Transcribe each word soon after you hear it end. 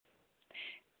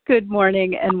Good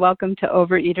morning and welcome to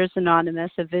Overeaters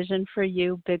Anonymous, a Vision for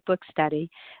You Big Book Study.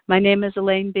 My name is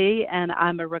Elaine B. and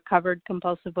I'm a recovered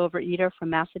compulsive overeater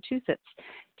from Massachusetts.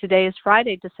 Today is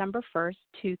Friday, December 1st,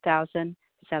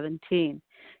 2017.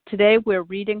 Today we're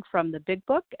reading from the Big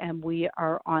Book and we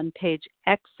are on page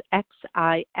xxix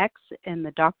in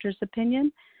the Doctor's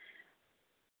Opinion,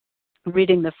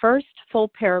 reading the first full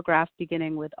paragraph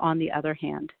beginning with "On the Other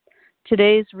Hand."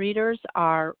 Today's readers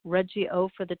are Reggie O.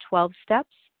 for the 12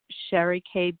 Steps, Sherry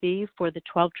K.B. for the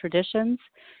 12 Traditions,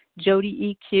 Jody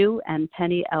E.Q., and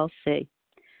Penny L.C.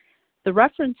 The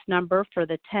reference number for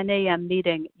the 10 a.m.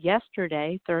 meeting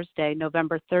yesterday, Thursday,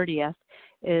 November 30th,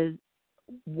 is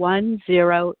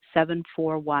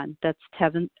 10741. That's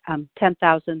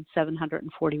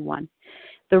 10,741.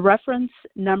 The reference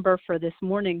number for this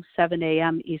morning's 7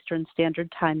 a.m. Eastern Standard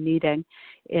Time meeting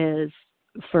is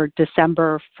for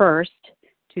December 1st,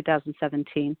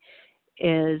 2017,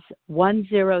 is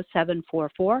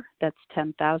 10744. That's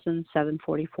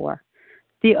 10,744.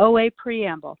 The OA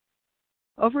Preamble.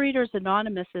 Overeaters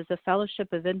Anonymous is a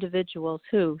fellowship of individuals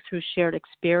who, through shared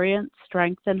experience,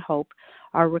 strength, and hope,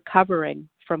 are recovering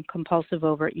from compulsive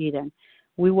overeating.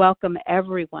 We welcome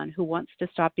everyone who wants to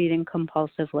stop eating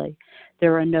compulsively.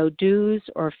 There are no dues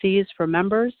or fees for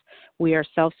members. We are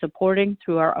self-supporting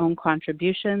through our own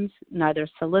contributions, neither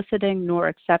soliciting nor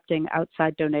accepting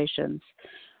outside donations.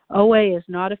 OA is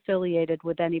not affiliated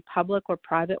with any public or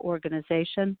private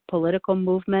organization, political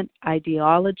movement,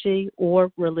 ideology, or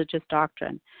religious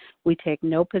doctrine. We take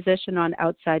no position on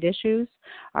outside issues.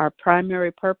 Our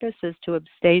primary purpose is to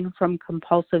abstain from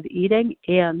compulsive eating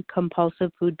and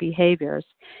compulsive food behaviors,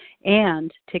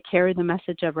 and to carry the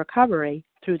message of recovery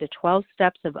through the 12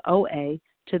 steps of OA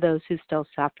to those who still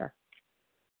suffer.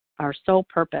 Our sole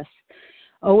purpose.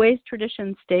 OA's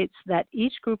tradition states that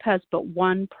each group has but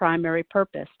one primary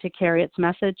purpose: to carry its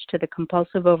message to the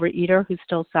compulsive overeater who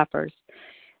still suffers.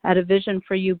 At a Vision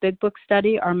for You Big Book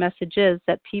Study, our message is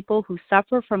that people who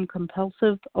suffer from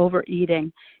compulsive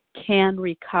overeating can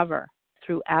recover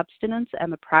through abstinence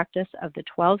and the practice of the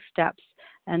 12 steps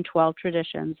and 12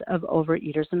 traditions of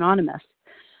Overeaters Anonymous.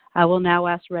 I will now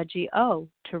ask Reggie O.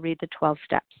 to read the 12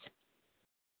 steps.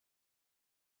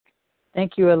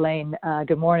 Thank you, Elaine.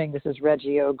 Good morning. This is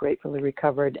Reggie O., gratefully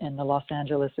recovered in the Los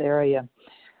Angeles area.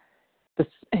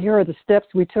 Here are the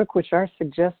steps we took which are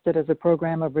suggested as a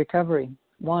program of recovery.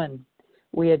 1,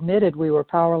 we admitted we were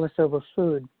powerless over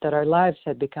food, that our lives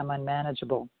had become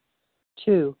unmanageable.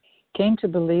 2, came to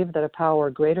believe that a power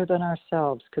greater than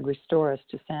ourselves could restore us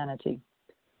to sanity.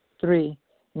 3,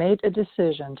 made a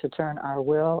decision to turn our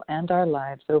will and our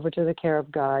lives over to the care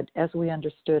of God as we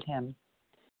understood Him.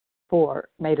 4,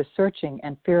 made a searching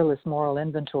and fearless moral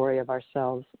inventory of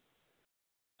ourselves.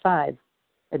 5,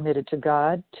 admitted to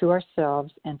God, to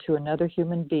ourselves, and to another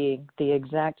human being the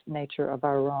exact nature of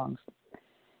our wrongs.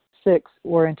 6,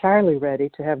 were entirely ready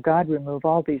to have God remove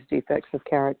all these defects of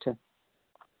character.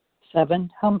 7,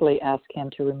 humbly asked Him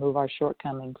to remove our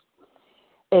shortcomings.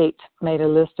 8, made a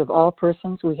list of all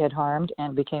persons we had harmed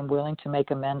and became willing to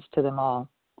make amends to them all.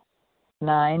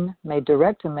 9, made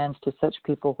direct amends to such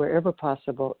people wherever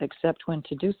possible, except when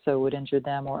to do so would injure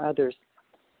them or others.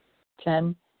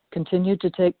 10, continued to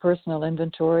take personal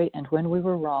inventory, and when we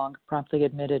were wrong, promptly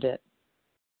admitted it.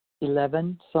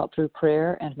 11, sought through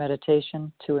prayer and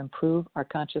meditation to improve our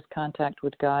conscious contact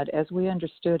with God as we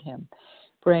understood Him,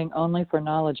 praying only for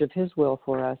knowledge of His will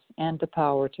for us and the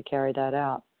power to carry that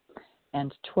out.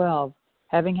 And 12,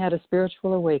 having had a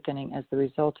spiritual awakening as the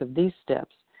result of these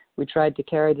steps, we tried to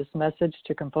carry this message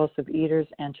to compulsive eaters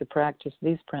and to practice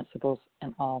these principles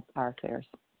in all our affairs.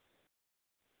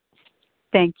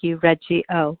 Thank you, Reggie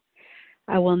O.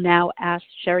 I will now ask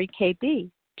Sherry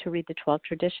K.B. to read the 12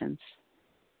 Traditions.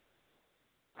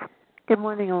 Good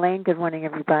morning, Elaine. Good morning,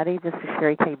 everybody. This is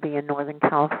Sherry K.B. in Northern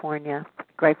California,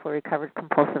 grateful recovered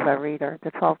compulsive overeater.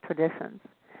 The 12 Traditions.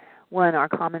 1, our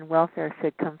common welfare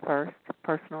should come first.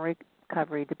 Personal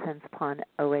recovery depends upon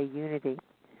OA unity.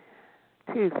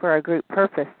 2, for our group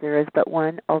purpose, there is but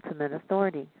one ultimate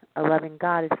authority, a loving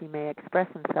God as He may express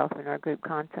Himself in our group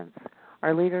conscience.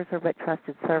 Our leaders are but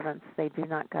trusted servants. They do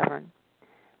not govern.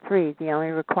 3, the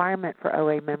only requirement for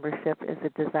OA membership is a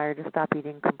desire to stop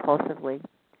eating compulsively.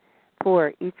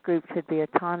 4, each group should be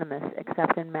autonomous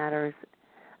except in matters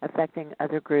affecting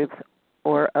other groups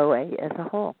or OA as a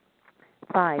whole.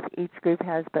 5, each group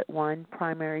has but one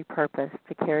primary purpose: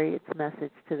 to carry its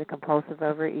message to the compulsive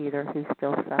overeater who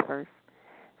still suffers.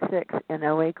 6, an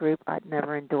OA group ought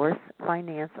never endorse,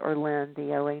 finance, or lend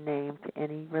the OA name to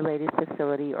any related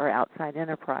facility or outside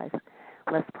enterprise,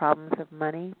 lest problems of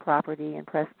money, property, and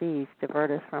prestige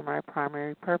divert us from our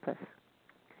primary purpose.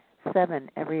 7.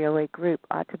 Every OA group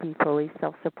ought to be fully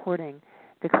self-supporting,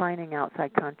 declining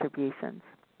outside contributions.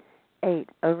 8.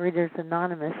 Overeaters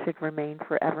Anonymous should remain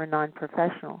forever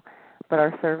non-professional, but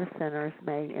our service centers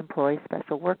may employ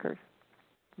special workers.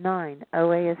 9.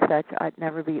 OA as such ought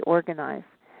never be organized,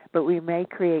 but we may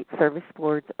create service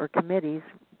boards or committees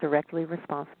directly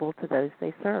responsible to those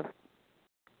they serve.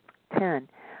 10.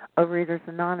 Overeaters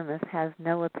Anonymous has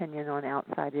no opinion on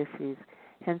outside issues,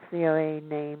 hence the OA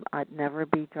name ought never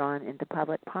be drawn into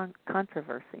public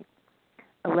controversy.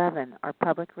 11. Our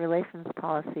public relations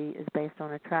policy is based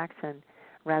on attraction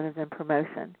rather than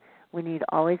promotion. We need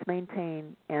always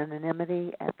maintain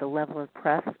anonymity at the level of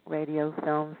press, radio,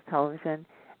 films, television,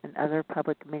 and other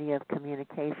public media of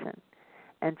communication.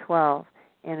 And 12.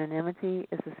 Anonymity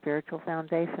is the spiritual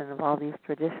foundation of all these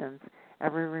traditions,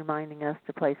 ever reminding us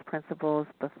to place principles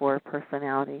before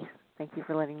personalities. Thank you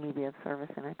for letting me be of service,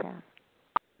 and I pass.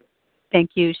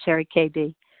 Thank you, Sherry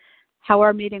KB. How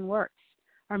our meeting works.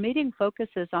 Our meeting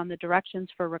focuses on the directions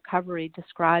for recovery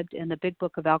described in the Big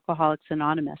Book of Alcoholics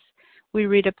Anonymous. We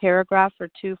read a paragraph or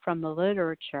two from the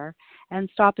literature and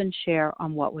stop and share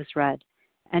on what was read.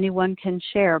 Anyone can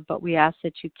share, but we ask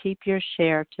that you keep your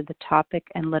share to the topic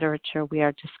and literature we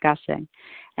are discussing,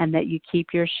 and that you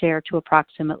keep your share to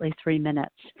approximately 3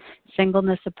 minutes.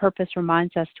 Singleness of purpose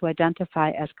reminds us to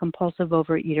identify as compulsive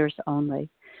overeaters only.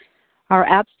 Our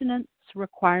abstinence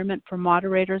requirement for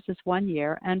moderators is 1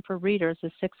 year, and for readers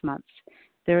is 6 months.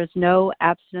 There is no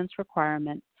abstinence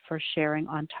requirement for sharing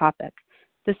on topic.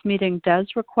 This meeting does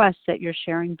request that your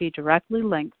sharing be directly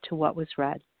linked to what was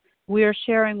read. We are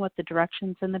sharing what the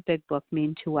directions in the Big Book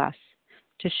mean to us.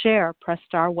 To share, press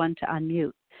 *1 to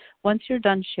unmute. Once you're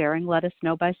done sharing, let us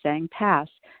know by saying pass,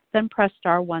 then press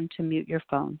 *1 to mute your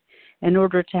phone. In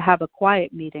order to have a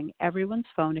quiet meeting, everyone's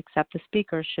phone except the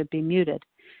speaker should be muted.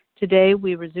 Today,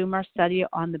 we resume our study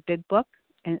on the Big Book,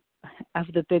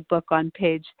 on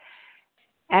page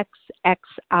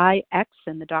xxix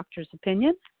in the doctor's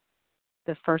opinion,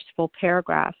 the first full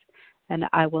paragraph. And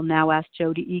I will now ask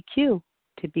Jody EQ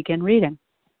to begin reading.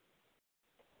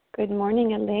 Good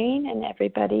morning, Elaine and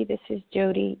everybody. This is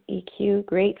Jody EQ,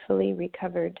 gratefully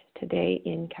recovered today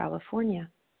in California.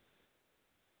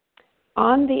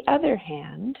 On the other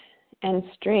hand, and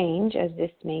strange as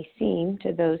this may seem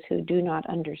to those who do not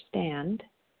understand,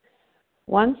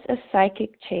 once a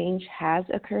psychic change has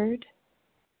occurred,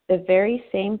 the very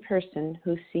same person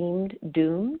who seemed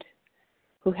doomed,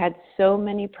 who had so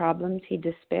many problems he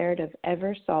despaired of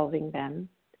ever solving them,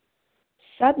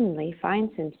 suddenly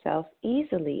finds himself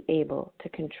easily able to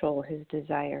control his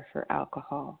desire for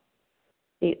alcohol,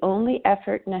 the only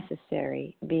effort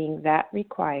necessary being that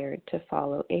required to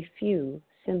follow a few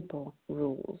simple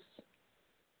rules.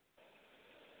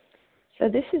 So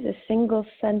this is a single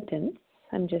sentence,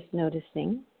 I'm just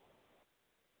noticing.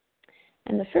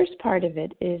 And the first part of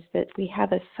it is that we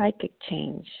have a psychic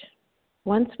change.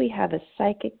 Once we have a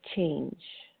psychic change,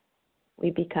 we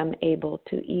become able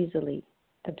to easily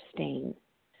abstain.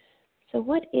 So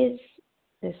what is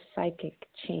this psychic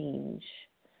change?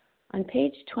 On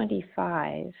page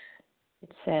 25,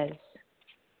 it says,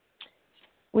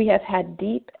 we have had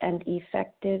deep and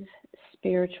effective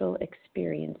spiritual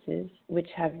experiences which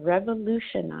have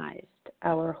revolutionized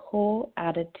our whole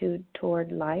attitude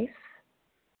toward life,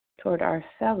 toward our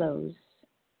fellows,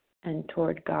 and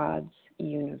toward God's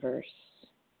universe.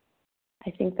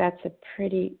 I think that's a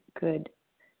pretty good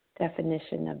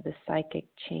definition of the psychic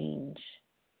change.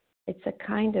 It's a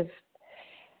kind of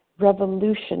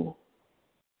revolution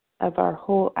of our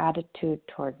whole attitude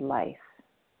toward life.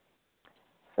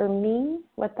 For me,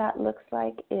 what that looks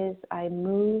like is I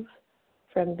move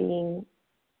from being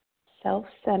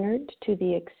self-centered to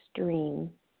the extreme,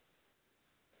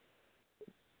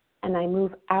 and I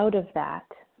move out of that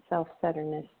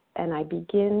self-centeredness, and I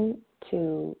begin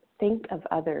to think of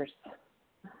others,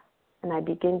 and I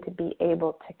begin to be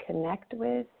able to connect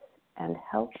with and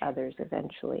help others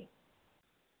eventually.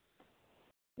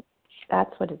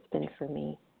 That's what it's been for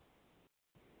me.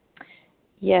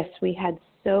 Yes, we had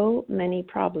so many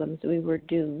problems. We were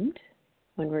doomed.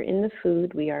 When we're in the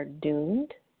food, we are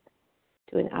doomed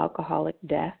to an alcoholic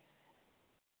death,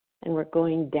 and we're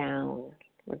going down.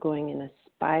 We're going in a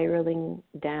spiraling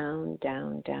down,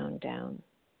 down, down, down.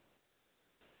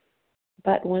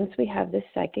 But once we have this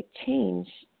psychic change,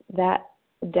 that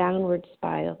downward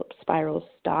spiral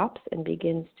stops and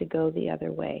begins to go the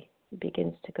other way. It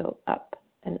begins to go up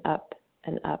and up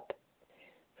and up.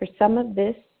 For some of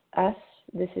this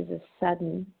is a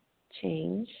sudden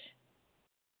change,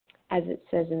 as it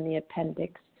says in the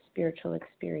appendix, spiritual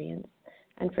experience.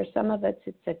 And for some of us,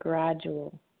 it's a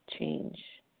gradual change.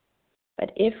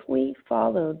 But if we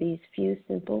follow these few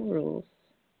simple rules,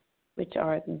 which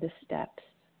are the steps,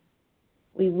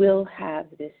 we will have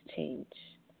this change.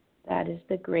 That is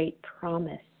the great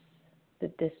promise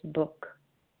that this book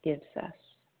gives us.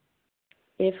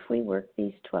 If we work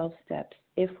these 12 steps,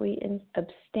 if we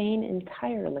abstain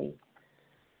entirely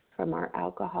from our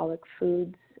alcoholic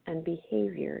foods and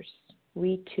behaviors,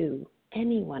 we too,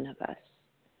 any one of us,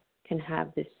 can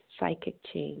have this psychic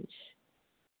change.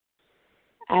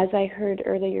 As I heard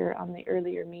earlier on the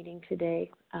earlier meeting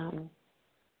today,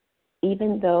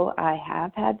 even though I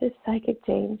have had this psychic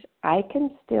change, I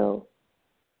can still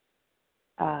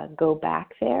go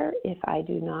back there if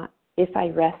I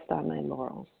rest on my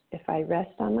laurels. If I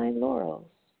rest on my laurels,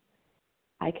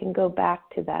 I can go back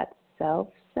to that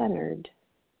self-centered,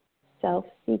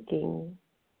 self-seeking,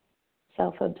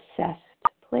 self-obsessed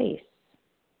place.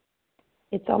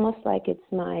 It's almost like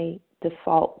it's my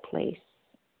default place,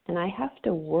 and I have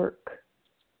to work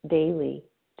daily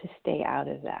to stay out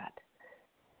of that.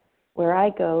 Where I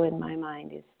go in my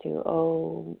mind is to,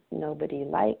 oh, nobody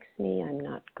likes me, I'm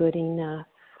not good enough,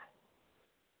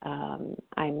 I'm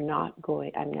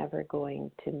never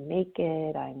going to make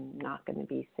it, I'm not going to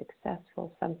be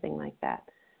successful, something like that.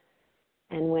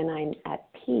 And when I'm at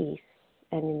peace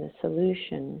and in the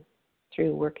solution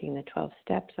through working the 12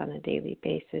 steps on a daily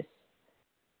basis,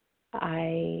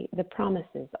 the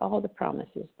promises, all the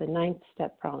promises, the 9th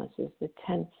step promises, the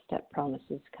 10th step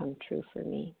promises come true for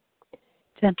me.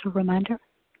 Gentle reminder.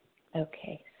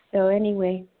 Okay. So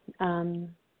anyway,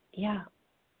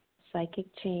 psychic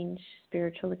change,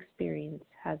 spiritual experience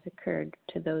has occurred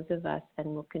to those of us and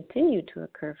will continue to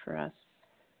occur for us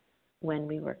when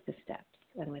we work the steps.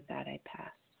 And with that, I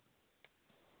pass.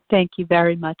 Thank you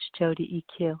very much, Jody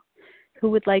EQ. Who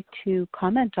would like to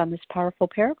comment on this powerful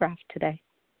paragraph today?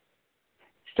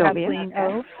 Sylvia. Kathleen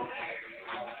O.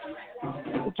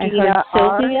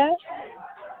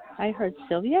 I heard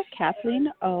Sylvia,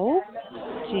 Kathleen O,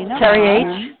 Gina Terry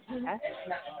R, H. S,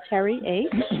 Terry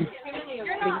H,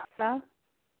 Lisa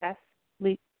S.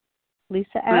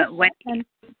 Lisa S, Wendy.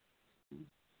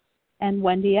 and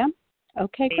Wendy M.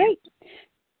 Okay, great.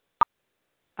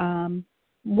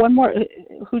 One more.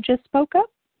 Who just spoke up?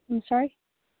 I'm sorry.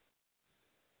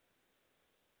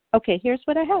 Okay, here's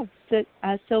what I have.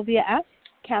 Sylvia S,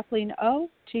 Kathleen O,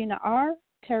 Gina R,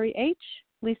 Terry H,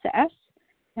 Lisa S,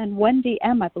 and Wendy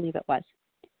M, I believe it was.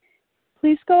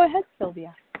 Please go ahead,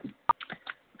 Sylvia.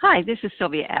 Hi, this is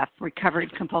Sylvia F.,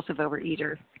 recovered compulsive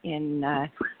overeater in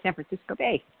San Francisco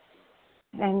Bay.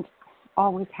 And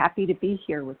always happy to be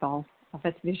here with all of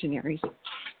us visionaries.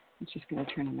 I'm just going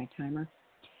to turn on my timer.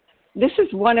 This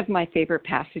is one of my favorite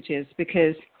passages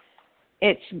because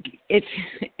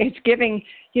it's giving,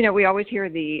 we always hear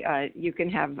you can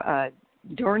have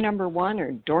door number 1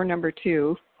 or door number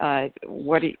 2.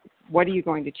 What are you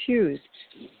going to choose?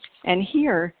 And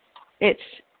here, it's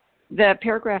the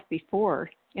paragraph before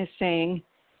is saying,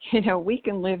 we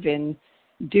can live in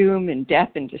doom and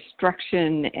death and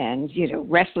destruction and,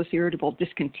 restless, irritable,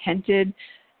 discontented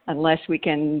unless we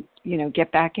can,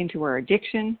 get back into our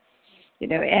addiction.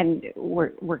 And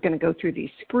we're going to go through these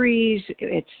sprees.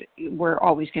 We're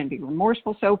always going to be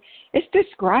remorseful. So it's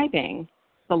describing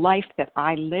the life that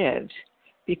I lived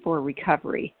before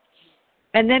recovery.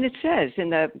 And then it says, in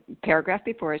the paragraph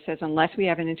before, it says, unless we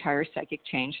have an entire psychic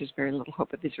change, there's very little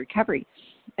hope of his recovery.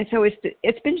 And so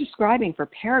it's been describing for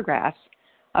paragraphs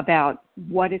about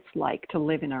what it's like to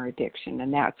live in our addiction,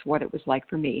 and that's what it was like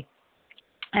for me.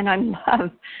 And I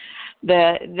love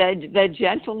the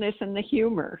gentleness and the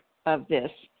humor of this.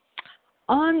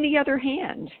 On the other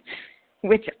hand,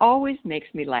 which always makes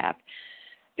me laugh,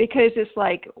 because it's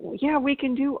like, yeah, we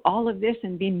can do all of this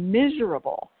and be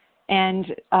miserable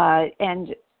and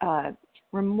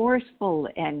remorseful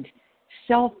and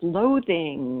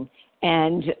self-loathing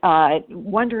and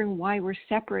wondering why we're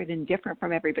separate and different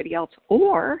from everybody else.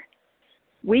 Or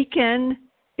we can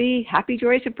be happy,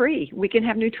 joyous, and free. We can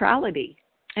have neutrality.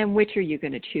 And which are you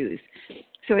going to choose?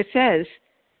 So it says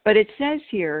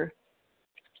here,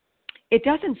 it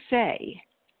doesn't say,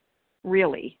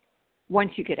 really,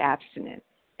 once you get abstinent.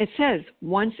 It says,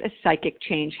 once a psychic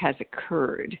change has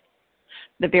occurred,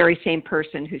 the very same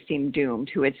person who seemed doomed,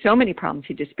 who had so many problems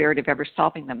he despaired of ever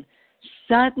solving them,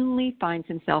 suddenly finds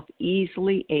himself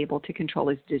easily able to control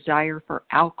his desire for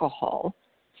alcohol,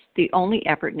 the only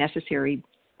effort necessary,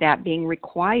 that being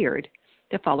required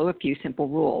to follow a few simple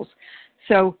rules.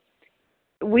 So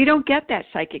we don't get that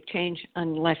psychic change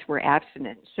unless we're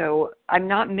abstinent. So I'm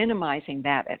not minimizing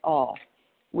that at all.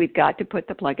 We've got to put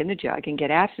the plug in the jug and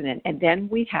get abstinent. And then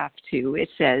we have to, it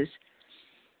says,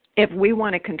 if we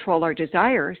want to control our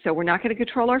desire, so we're not going to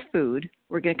control our food,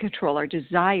 we're going to control our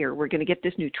desire, we're going to get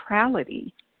this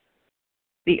neutrality,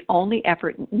 the only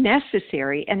effort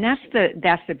necessary, and that's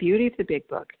the beauty of the big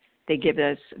book. They give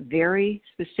us very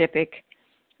specific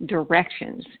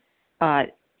directions,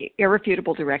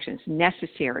 irrefutable directions,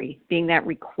 necessary, being that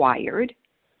required.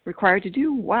 Required to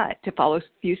do what? To follow a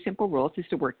few simple rules is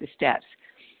to work the steps.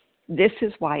 This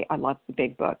is why I love the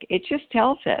big book. It just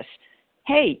tells us,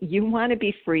 hey, you want to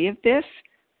be free of this?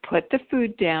 Put the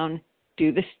food down,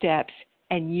 do the steps,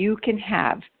 and you can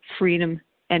have freedom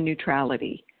and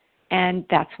neutrality. And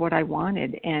that's what I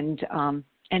wanted, and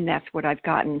that's what I've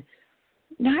gotten,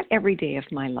 not every day of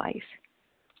my life,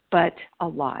 but a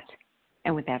lot.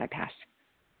 And with that, I pass.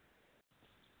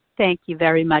 Thank you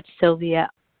very much, Sylvia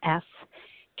S.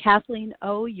 Kathleen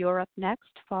O., you're up next,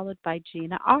 followed by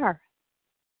Gina R.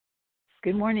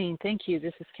 Good morning. Thank you.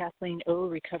 This is Kathleen O.,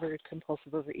 recovered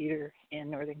compulsive overeater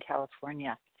in Northern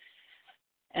California.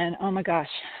 And oh my gosh,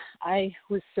 I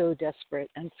was so desperate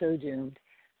and so doomed.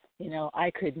 You know, I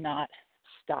could not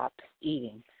stop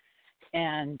eating.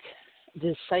 And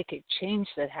this psychic change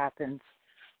that happens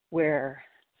where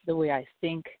the way I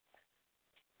think,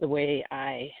 the way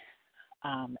I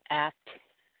act,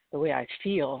 the way I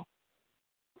feel,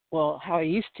 well, how I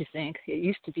used to think, it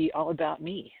used to be all about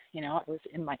me. You know, I was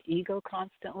in my ego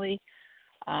constantly.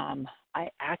 I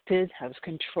acted, I was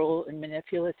controlling and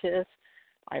manipulative.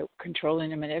 I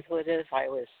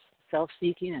was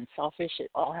self-seeking and selfish.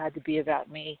 It all had to be about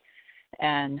me.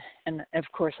 And of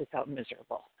course, I felt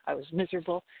miserable. I was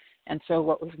miserable. And so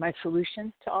what was my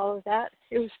solution to all of that?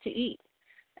 It was to eat.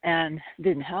 And it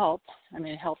didn't help. I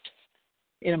mean, it helped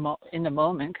in the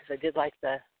moment because I did like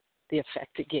the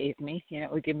effect it gave me. You know,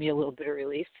 it would give me a little bit of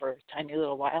relief for a tiny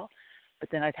little while, but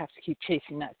then I'd have to keep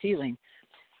chasing that feeling.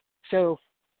 So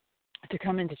to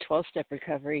come into 12-step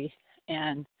recovery,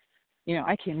 and, you know,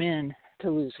 I came in to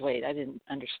lose weight. I didn't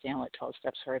understand what 12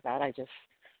 steps were about. I just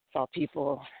saw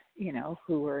people, you know,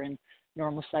 who were in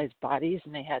normal-sized bodies,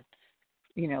 and they had,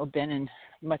 you know, been in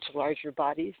much larger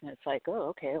bodies, and it's like, oh,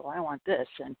 okay, well, I want this.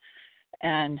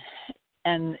 And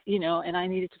you know, and I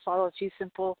needed to follow a few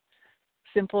simple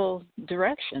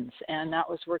directions, and that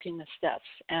was working the steps.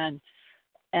 And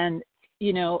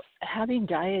you know, having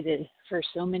dieted for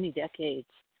so many decades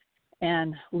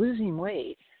and losing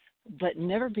weight, but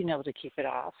never being able to keep it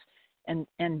off,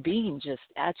 and being just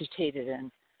agitated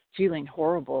and feeling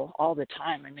horrible all the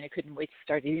time. I mean, I couldn't wait to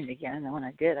start eating again, and when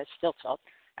I did, I still felt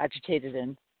agitated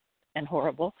and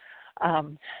horrible.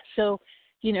 So,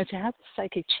 you know, to have the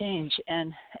psychic change,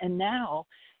 and now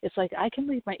it's like I can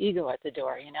leave my ego at the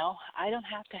door, you know. I don't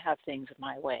have to have things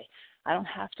my way. I don't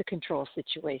have to control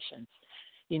situations.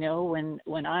 You know,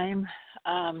 when I'm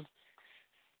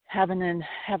having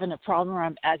a problem or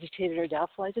I'm agitated or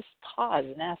doubtful, I just pause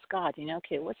and ask God, you know,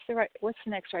 okay, what's the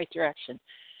next right direction?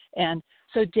 And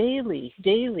so daily,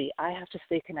 I have to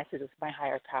stay connected with my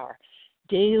higher power.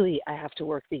 Daily, I have to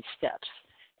work these steps.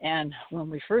 And when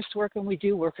we first work them, we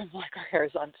do work them like our hair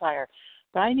is on fire.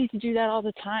 But I need to do that all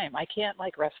the time. I can't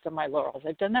like rest on my laurels.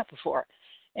 I've done that before.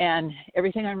 And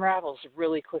everything unravels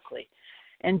really quickly.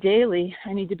 And daily,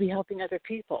 I need to be helping other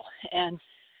people. And,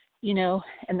 you know,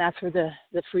 and that's where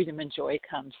the freedom and joy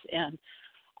comes. And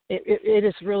it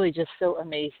is really just so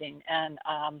amazing. And,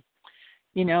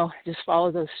 you know, just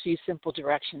follow those few simple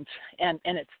directions. And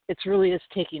it's really is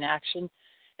taking action.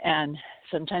 And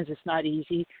sometimes it's not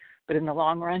easy, but in the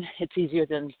long run, it's easier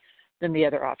than the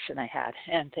other option I had.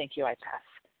 And thank you, I pass.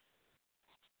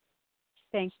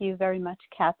 Thank you very much,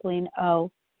 Kathleen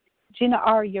O. Gina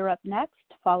R., you're up next,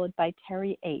 followed by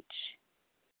Terry H.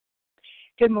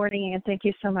 Good morning, and thank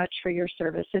you so much for your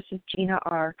service. This is Gina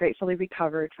R., gratefully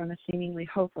recovered from a seemingly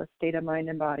hopeless state of mind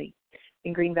and body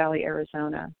in Green Valley,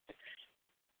 Arizona.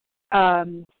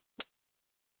 I'm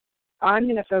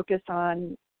going to focus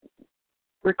on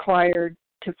required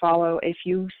to follow a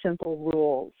few simple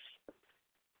rules.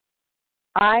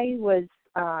 I was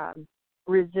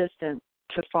resistant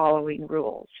to following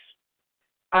rules.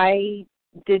 I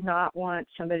did not want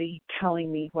somebody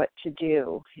telling me what to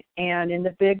do. And in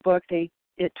the big book,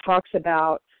 it talks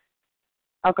about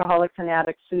alcoholics and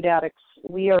addicts, food addicts.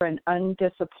 We are an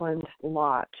undisciplined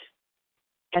lot.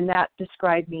 And that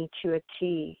described me to a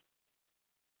T.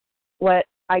 What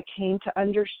I came to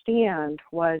understand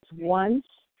was once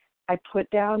I put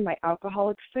down my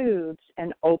alcoholic foods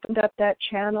and opened up that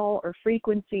channel or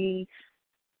frequency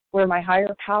where my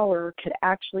higher power could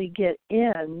actually get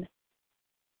in,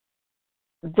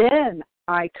 then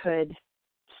I could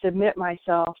submit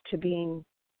myself to being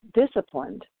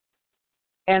disciplined.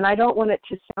 And I don't want it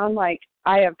to sound like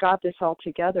I have got this all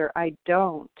together. I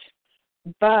don't.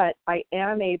 but I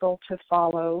am able to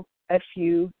follow a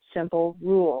few simple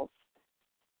rules.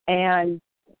 And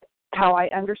how I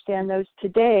understand those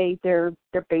today, they're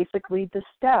basically the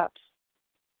steps.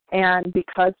 And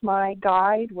because my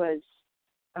guide was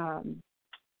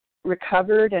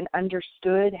recovered and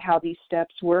understood how these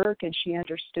steps work, and she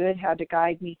understood how to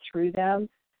guide me through them,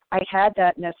 I had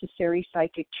that necessary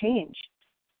psychic change.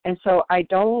 And so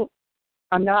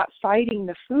I'm not fighting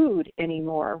the food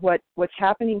anymore. What's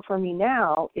happening for me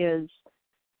now is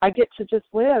I get to just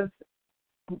live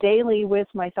daily with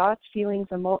my thoughts, feelings,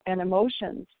 and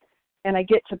emotions, and I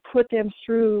get to put them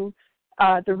through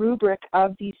the rubric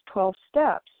of these 12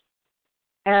 steps.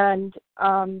 And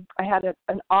I had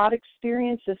an odd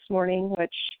experience this morning,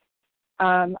 which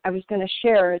I was going to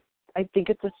share. I think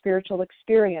it's a spiritual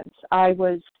experience. I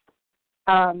was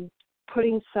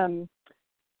putting some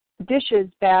dishes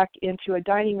back into a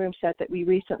dining room set that we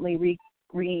recently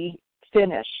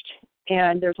refinished,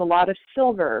 and there's a lot of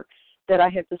silver that I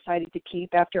have decided to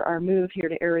keep after our move here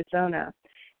to Arizona,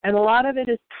 and a lot of it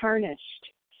is tarnished.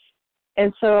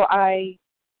 And so I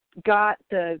got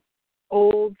the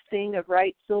old thing of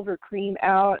right silver cream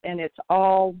out, and it's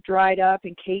all dried up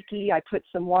and cakey. I put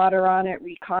some water on it,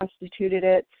 reconstituted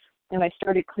it, and I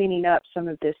started cleaning up some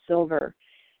of this silver.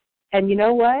 And you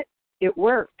know what? It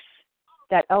works.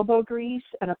 That elbow grease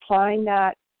and applying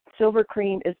that silver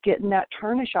cream is getting that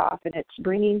tarnish off, and it's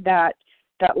bringing that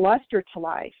luster to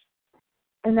life.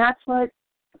 And that's what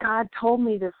God told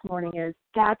me this morning, is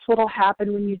that's what will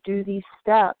happen when you do these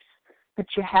steps, but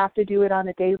you have to do it on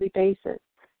a daily basis.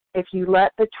 If you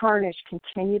let the tarnish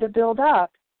continue to build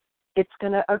up, it's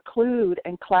going to occlude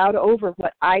and cloud over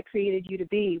what I created you to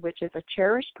be, which is a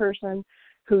cherished person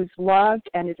who's loved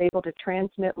and is able to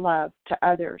transmit love to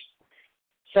others.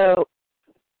 So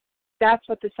that's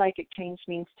what the psychic change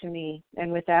means to me.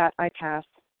 And with that, I pass.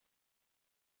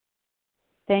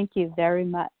 Thank you very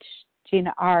much,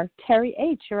 Gina R. Terry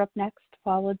H., you're up next,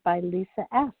 followed by Lisa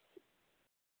S.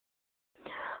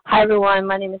 Hi, everyone.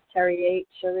 My name is Terry H.,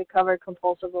 a recovered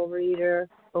compulsive overeater,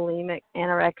 bulimic,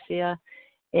 anorexia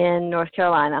in North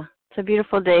Carolina. It's a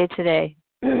beautiful day today.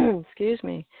 Excuse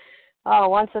me. Oh,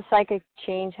 once a psychic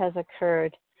change has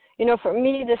occurred. You know, for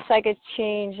me, the psychic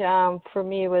change for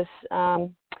me was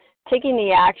taking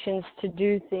the actions to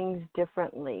do things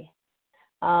differently.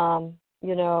 You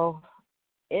know,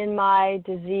 in my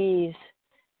disease,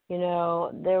 you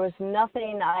know, there was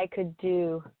nothing I could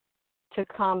do to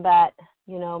combat,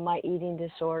 you know, my eating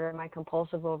disorder, my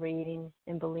compulsive overeating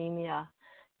and bulimia,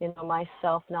 you know, my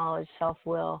self-knowledge,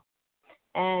 self-will.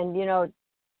 And, you know,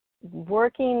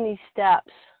 working these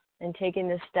steps and taking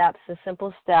the steps, the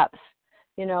simple steps,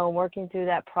 you know, working through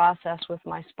that process with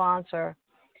my sponsor,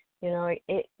 you know,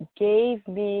 it gave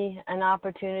me an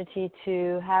opportunity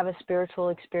to have a spiritual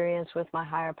experience with my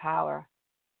higher power.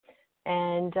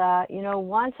 And, you know,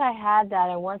 once I had that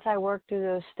and once I worked through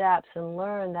those steps and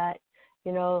learned that,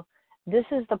 you know, this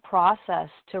is the process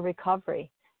to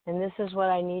recovery and this is what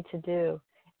I need to do.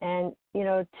 And, you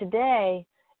know, today,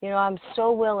 you know, I'm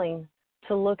so willing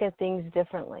to look at things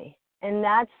differently. And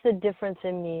that's the difference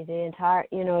in me, the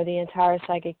entire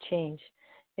psychic change.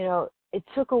 You know, it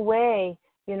took away,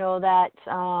 you know, that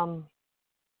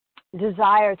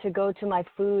desire to go to my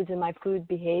foods and my food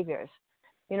behaviors.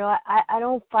 You know, I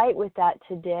don't fight with that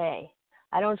today.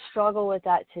 I don't struggle with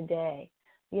that today.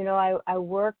 You know, I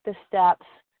work the steps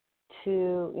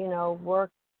to, you know,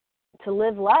 work to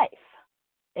live life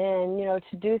and, you know,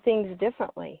 to do things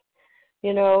differently.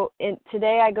 You know,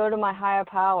 today I go to my higher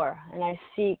power and I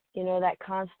seek, you know, that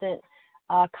constant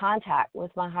contact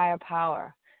with my higher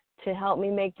power to help me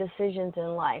make decisions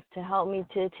in life, to help me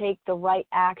to take the right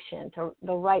action, to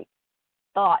the right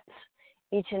thoughts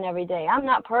each and every day. I'm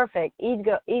not perfect.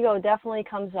 Ego definitely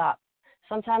comes up.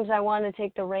 Sometimes I want to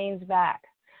take the reins back.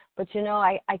 But, you know,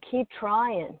 I keep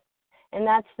trying. And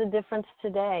that's the difference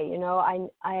today. You know,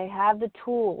 I have the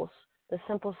tools, the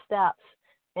simple steps.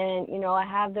 And, you know, I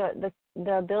have the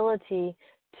ability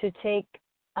to take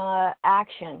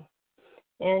action.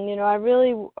 And, you know, I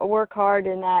really work hard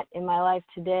in that in my life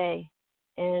today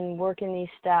and working these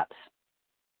steps.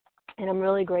 And I'm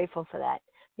really grateful for that.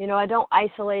 You know, I don't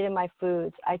isolate in my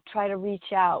foods. I try to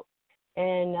reach out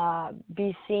and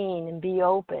be seen and be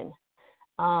open.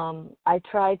 I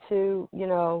try to, you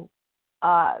know,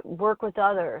 work with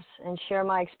others and share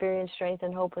my experience, strength,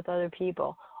 and hope with other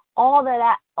people. All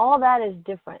that is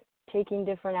different, taking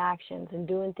different actions and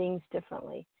doing things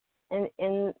differently.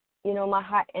 And you know,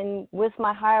 and with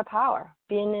my higher power,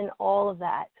 being in all of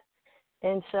that.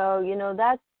 And so, you know,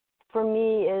 that for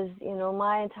me is, you know,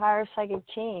 my entire psychic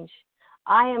change.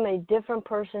 I am a different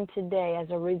person today as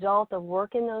a result of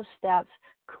working those steps,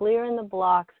 clearing the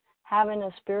blocks, having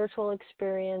a spiritual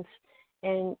experience,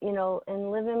 and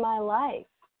and living my life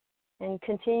and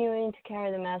continuing to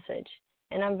carry the message.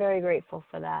 And I'm very grateful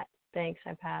for that. Thanks.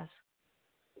 I pass.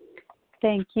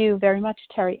 Thank you very much,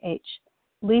 Terry H.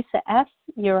 Lisa S.,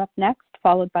 you're up next,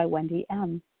 followed by Wendy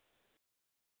M.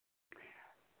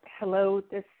 Hello,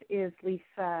 this is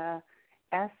Lisa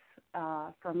S.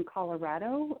 From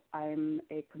Colorado. I'm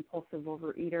a compulsive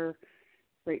overeater,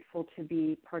 grateful to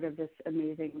be part of this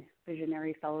amazing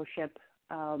visionary fellowship.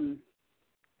 And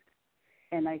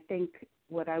I think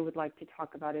what I would like to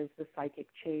talk about is the psychic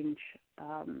change.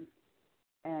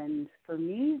 And for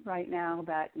me right now,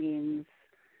 that means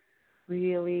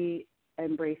really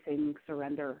embracing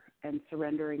surrender and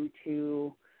surrendering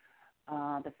to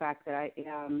the fact that I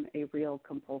am a real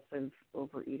compulsive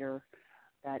overeater,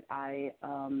 that I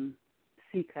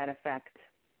seek that effect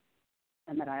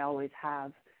and that I always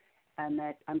have, and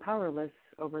that I'm powerless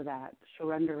over that,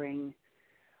 surrendering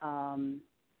and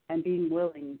being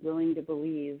willing to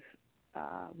believe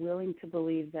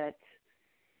that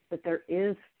there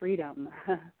is freedom,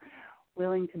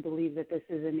 willing to believe that this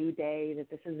is a new day, that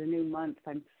this is a new month.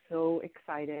 I'm so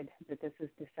excited that this is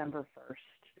December 1st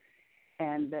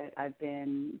and that I've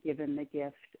been given the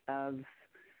gift of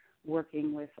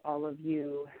working with all of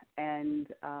you and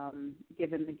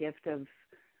given the gift of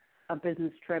a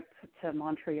business trip to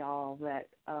Montreal that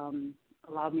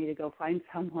allowed me to go find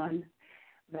someone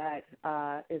that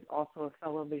is also a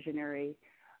fellow visionary.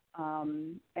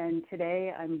 And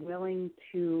today I'm willing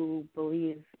to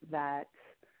believe that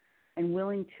I'm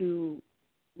willing to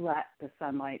let the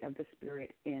sunlight of the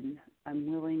Spirit in. I'm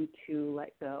willing to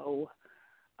let go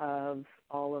of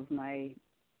all of my,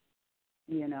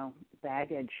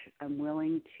 baggage. I'm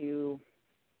willing to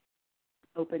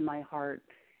open my heart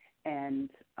and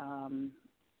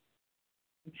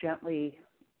gently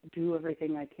do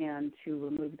everything I can to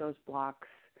remove those blocks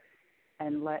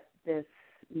and let this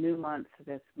new month,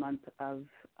 this month of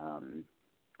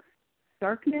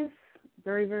darkness,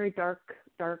 very, very dark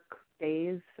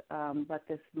days, let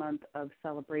this month of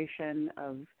celebration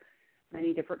of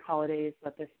many different holidays,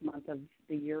 let this month of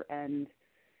the year end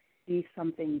be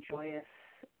something joyous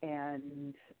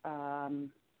and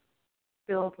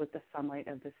filled with the sunlight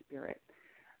of the Spirit.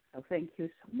 So thank you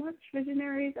so much,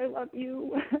 visionaries. I love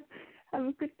you. Have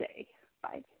a good day.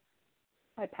 Bye.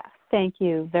 I pass. Thank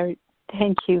you,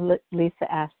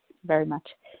 Lisa S., very much.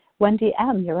 Wendy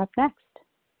M., you're up next.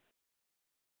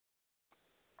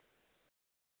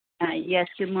 Yes,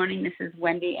 good morning. This is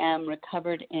Wendy M.,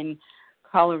 recovered in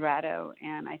Colorado,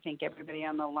 and I thank everybody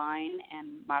on the line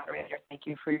and moderator. Thank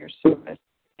you for your service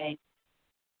today.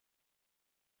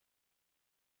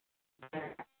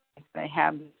 I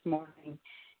have this morning,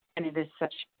 and it is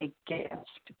such a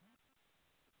gift.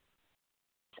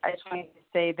 I just wanted to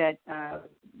say that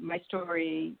my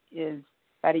story is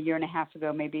about a year and a half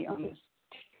ago, maybe almost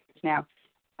 2 years now.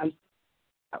 I'm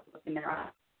looking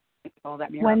there.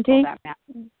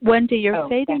 Wendy, you're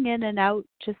fading in and out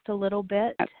just a little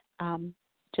bit.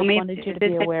 Just wanted you to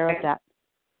be aware of that.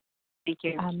 Thank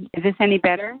you. Is this any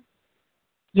better?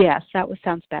 Yes, that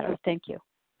sounds better. Thank you.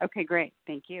 Okay, great.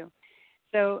 Thank you.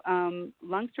 So,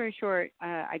 long story short,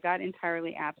 I got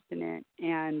entirely abstinent,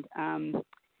 and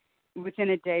within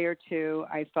a day or two,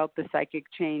 I felt the psychic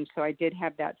change. So I did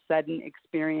have that sudden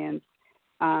experience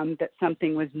that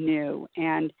something was new.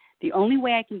 And the only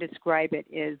way I can describe it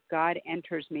is God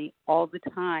enters me all the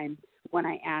time when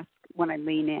I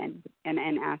lean in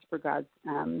and ask for God's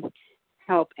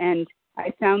help. And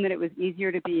I found that it was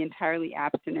easier to be entirely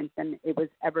abstinent than it was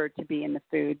ever to be in the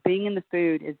food. Being in the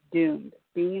food is doomed.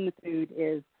 Being in the food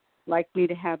is likely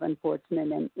to have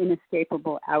unfortunate and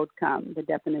inescapable outcome, the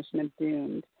definition of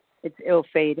doomed. It's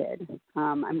ill-fated.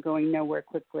 I'm going nowhere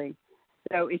quickly.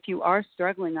 So if you are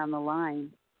struggling on the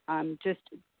line, just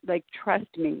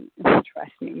trust me.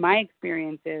 My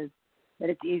experience is that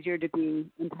it's easier to be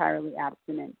entirely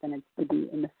abstinent than it's to be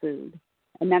in the food.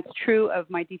 And that's true of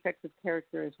my defects of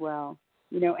character as well.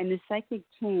 And the psychic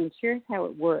change, here's how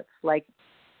it works. Like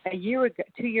a year ago,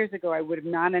 2 years ago, I would have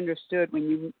not understood when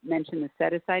you mentioned the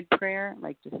set-aside prayer,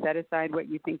 like to set aside what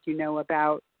you think you know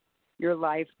about your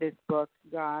life, this book,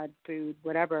 God, food,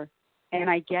 whatever. And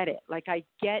I get it. I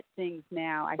get things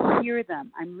now. I hear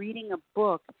them. I'm reading a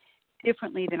book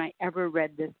differently than I ever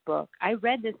read this book. I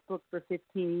read this book for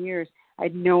 15 years. I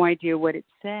had no idea what it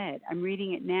said. I'm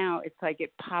reading it now. It's like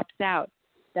it pops out.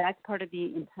 That's part of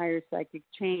the entire psychic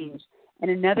change. And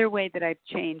another way that I've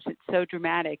changed, it's so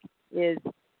dramatic, is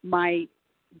my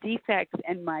defects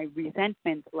and my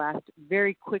resentments last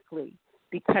very quickly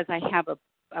because I have a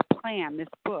plan, this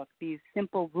book, these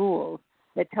simple rules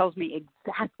that tells me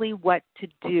exactly what to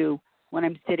do when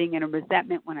I'm sitting in a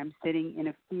resentment, when I'm sitting in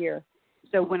a fear.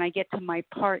 So when I get to my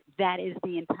part, that is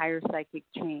the entire psychic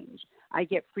change. I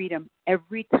get freedom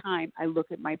every time I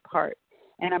look at my part.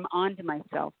 And I'm on to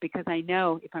myself because I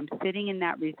know if I'm sitting in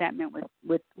that resentment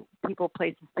with people,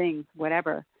 places, things,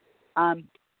 whatever,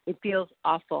 it feels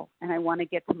awful. And I want to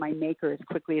get to my maker as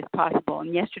quickly as possible.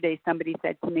 And yesterday somebody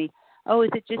said to me, oh, is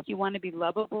it just you want to be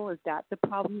lovable? Is that the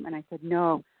problem? And I said,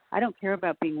 no, I don't care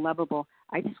about being lovable.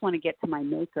 I just want to get to my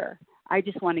maker. I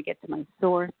just want to get to my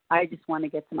source. I just want to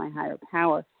get to my higher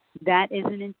power. That is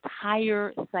an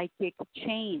entire psychic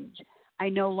change. I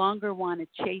no longer want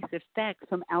to chase effects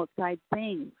from outside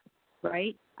things,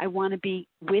 right? I want to be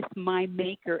with my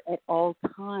maker at all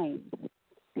times.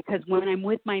 Because when I'm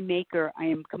with my maker, I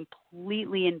am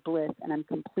completely in bliss and I'm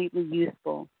completely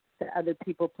useful to other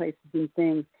people, places, and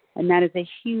things. And that is a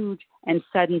huge and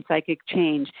sudden psychic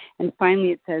change. And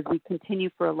finally, it says we continue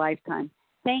for a lifetime.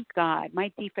 Thank God.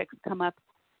 My defects come up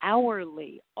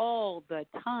hourly, all the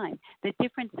time. The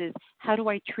difference is, how do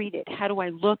I treat it? How do I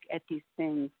look at these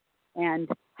things? And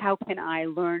how can I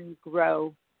learn,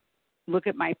 grow, look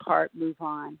at my part, move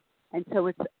on? And so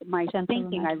it's my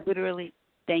thinking. I literally,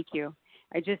 thank you.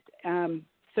 I just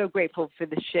so grateful for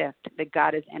the shift that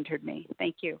God has entered me.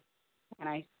 Thank you. And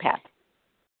I pass.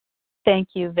 Thank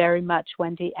you very much,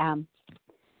 Wendy M.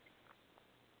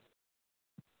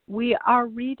 We are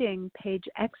reading page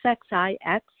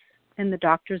xxix in the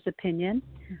doctor's opinion.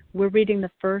 We're reading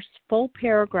the first full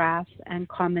paragraph and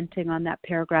commenting on that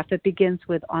paragraph. It begins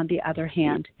with, on the other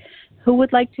hand. Who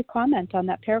would like to comment on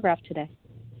that paragraph today?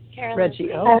 Carolyn.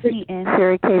 Reggie O.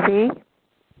 Sherry KB.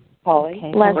 Polly.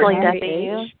 Okay. Leslie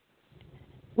W. W.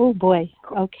 Oh, boy.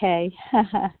 Okay.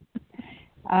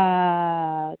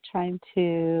 Trying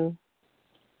to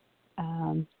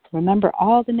remember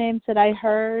all the names that I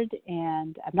heard,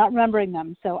 and I'm not remembering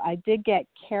them. So I did get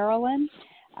Carolyn,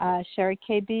 Sherry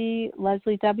KB,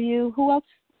 Leslie W. Who else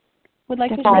would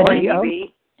like to share?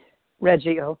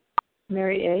 Reggie O.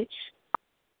 Mary H.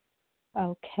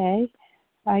 Okay.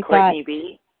 I Courtney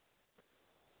B.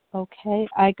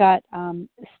 got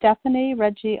Stephanie,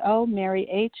 Reggie O, Mary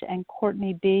H, and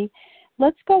Courtney B.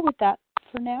 Let's go with that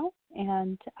for now.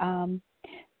 And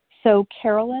so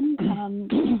Carolyn,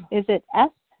 is it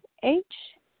SH?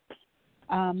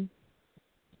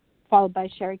 Followed by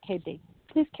Sherry KB.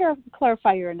 Please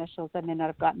clarify your initials. I may not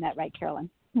have gotten that right, Carolyn.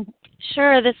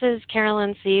 Sure, this is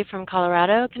Carolyn C. from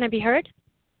Colorado. Can I be heard?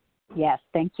 Yes,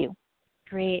 thank you.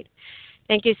 Great.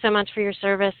 Thank you so much for your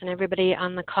service and everybody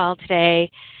on the call today.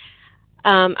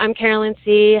 I'm Carolyn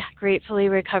C., gratefully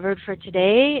recovered for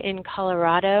today in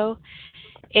Colorado.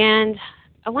 And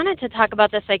I wanted to talk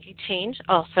about the psychic change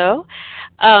also.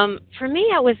 For me,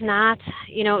 it was not,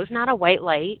 it was not a white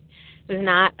light. It was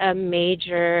not a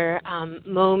major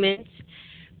moment,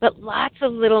 but lots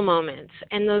of little moments.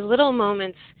 And those little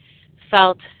moments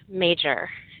felt major.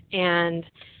 And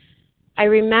I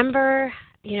remember,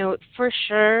 for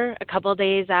sure, a couple of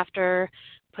days after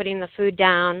putting the food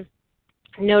down,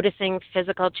 noticing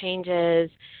physical changes,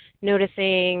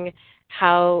 noticing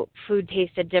how food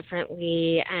tasted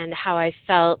differently and how I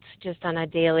felt just on a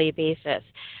daily basis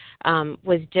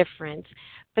was different.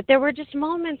 But there were just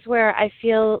moments where I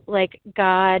feel like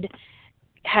God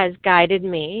has guided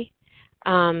me.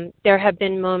 There have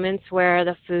been moments where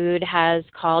the food has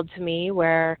called to me,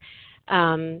 where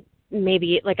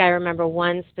maybe, like I remember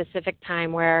one specific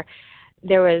time where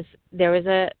there was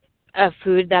a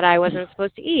food that I wasn't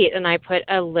supposed to eat, and I put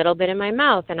a little bit in my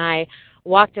mouth, and I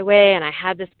walked away, and I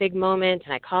had this big moment,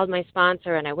 and I called my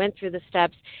sponsor, and I went through the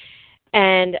steps,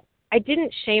 and I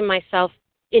didn't shame myself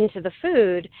into the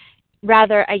food.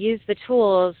 Rather, I used the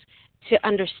tools to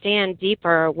understand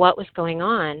deeper what was going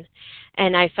on,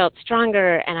 and I felt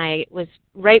stronger, and I was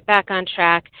right back on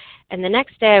track, and the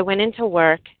next day I went into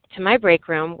work to my break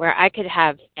room where I could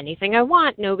have anything I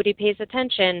want, nobody pays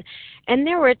attention, and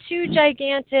there were two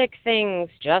gigantic things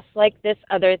just like this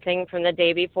other thing from the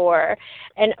day before,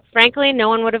 and frankly no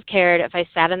one would have cared if I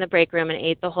sat in the break room and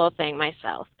ate the whole thing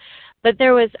myself. But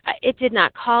it did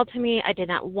not call to me, I did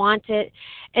not want it,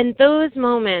 and those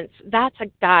moments, that's a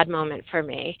God moment for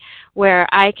me, where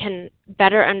I can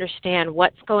better understand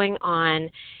what's going on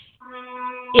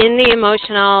in the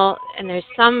emotional, and there's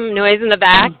some noise in the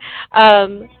back,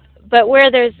 but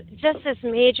where there's just this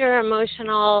major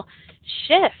emotional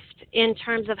shift in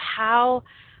terms of how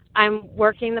I'm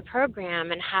working the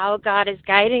program and how God is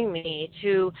guiding me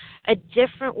to a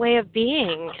different way of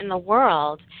being in the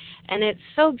world. And it's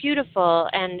so beautiful.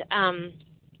 And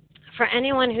for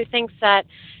anyone who thinks that,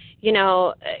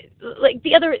 like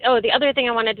the other thing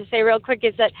I wanted to say real quick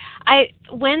is that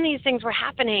when these things were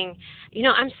happening,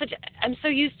 I'm so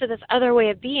used to this other way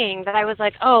of being that I was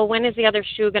like, oh, when is the other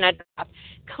shoe going to drop?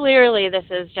 Clearly this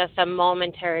is just a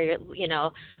momentary,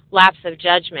 lapse of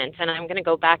judgment, and I'm going to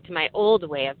go back to my old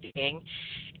way of being.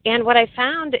 And what I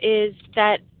found is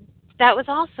that was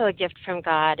also a gift from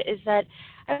God, is that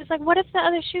I was like, what if the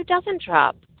other shoe doesn't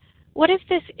drop? What if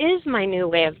this is my new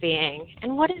way of being?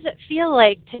 And what does it feel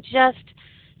like to just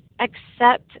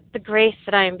accept the grace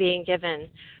that I am being given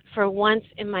for once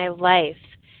in my life?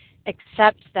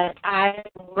 Accept that I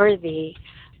am worthy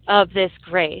of this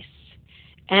grace.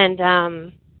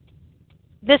 And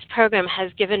this program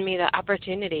has given me the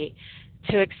opportunity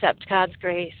to accept God's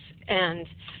grace and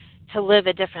to live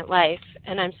a different life.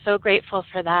 And I'm so grateful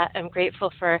for that. I'm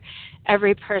grateful for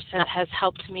every person that has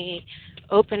helped me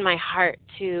open my heart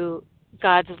to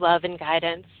God's love and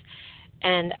guidance.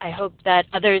 And I hope that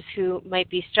others who might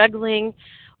be struggling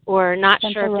or not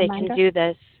sure if they can do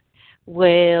this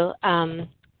will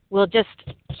just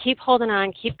keep holding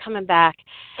on, keep coming back,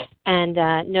 and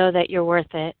know that you're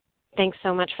worth it. Thanks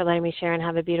so much for letting me share, and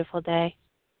have a beautiful day.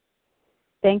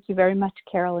 Thank you very much,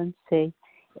 Carolyn C.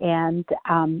 And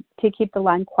to keep the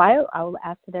line quiet, I will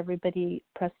ask that everybody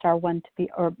press star 1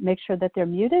 or make sure that they're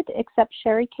muted, except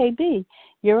Sherry KB.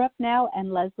 You're up now,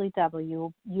 and Leslie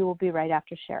W. You will be right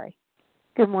after Sherry.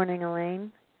 Good morning,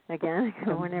 Elaine. Again,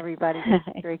 good morning, everybody. This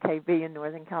is Sherry KB in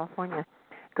Northern California.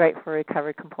 Grateful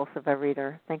recovered compulsive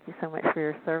overeater. Thank you so much for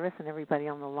your service and everybody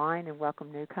on the line, and welcome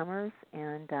newcomers.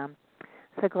 And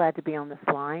so glad to be on this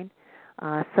line.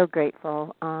 So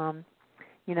grateful.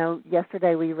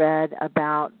 Yesterday we read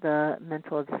about the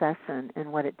mental obsession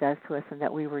and what it does to us, and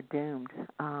that we were doomed,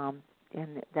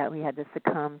 and that we had to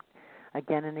succumb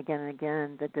again and again and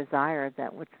again, the desire,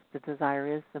 that which the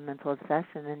desire is the mental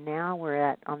obsession. And now we're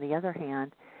at, on the other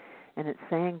hand, and it's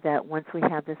saying that once we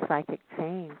have this psychic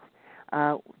change,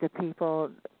 the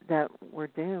people that were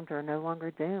doomed are no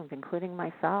longer doomed, including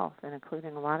myself and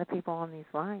including a lot of people on these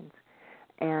lines.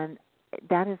 And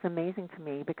that is amazing to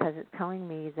me, because it's telling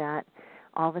me that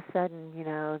all of a sudden,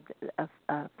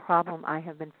 a problem I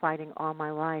have been fighting all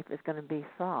my life is going to be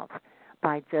solved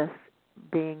by just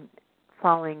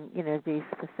following, these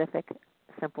specific,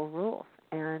 simple rules.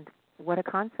 And what a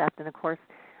concept. And, of course,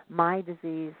 my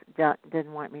disease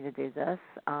didn't want me to do this.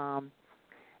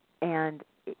 And,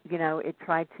 it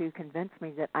tried to convince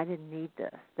me that I didn't need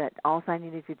this, that all I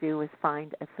needed to do was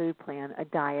find a food plan, a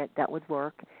diet that would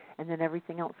work, and then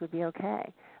everything else would be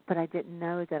okay. But I didn't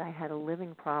know that I had a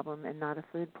living problem and not a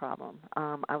food problem.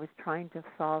 I was trying to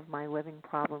solve my living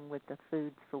problem with the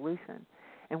food solution.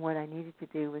 And what I needed to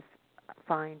do was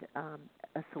find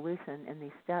a solution in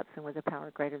these steps, and with a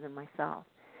power greater than myself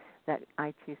that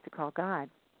I choose to call God.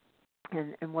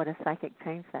 And what a psychic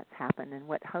change that's happened, and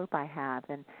what hope I have.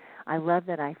 And I love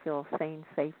that I feel sane,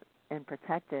 safe, and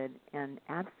protected and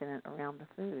abstinent around the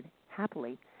food,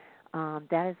 happily.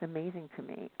 That is amazing to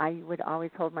me. I would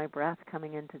always hold my breath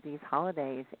coming into these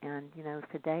holidays, and,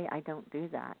 today I don't do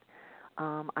that.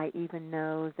 I even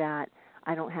know that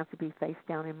I don't have to be face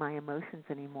down in my emotions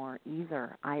anymore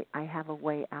either. I have a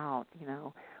way out,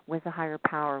 with a higher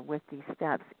power, with these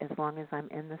steps. As long as I'm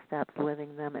in the steps,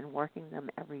 living them and working them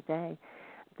every day,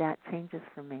 that changes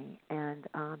for me. And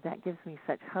that gives me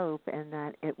such hope, and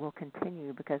that it will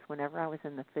continue, because whenever I was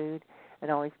in the food, it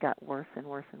always got worse and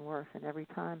worse and worse. And every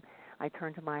time I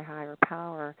turn to my higher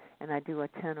power and I do a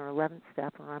 10 or 11th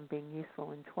step, or I'm being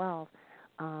useful in 12,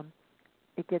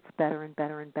 it gets better and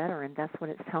better and better, and that's what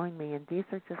it's telling me. And these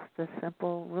are just the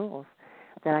simple rules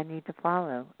that I need to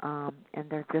follow, and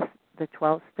they're just the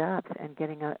 12 steps, and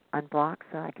getting unblocked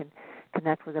so I can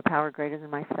connect with a power greater than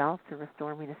myself to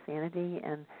restore me to sanity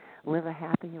and live a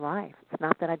happy life. It's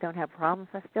not that I don't have problems.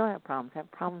 I still have problems. I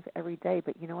have problems every day,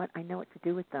 but you know what? I know what to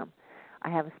do with them. I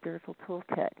have a spiritual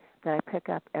toolkit that I pick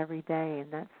up every day,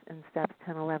 and that's in steps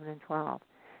 10, 11, and 12.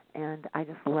 And I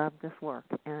just love this work,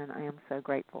 and I am so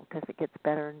grateful, because it gets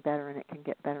better and better, and it can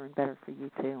get better and better for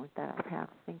you, too. With that, I have.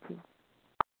 Thank you.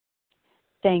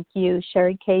 Thank you,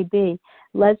 Sherry KB.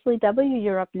 Leslie W.,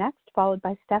 you're up next, followed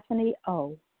by Stephanie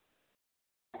O.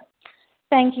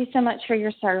 Thank you so much for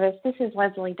your service. This is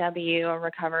Leslie W., a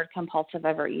recovered compulsive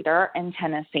overeater in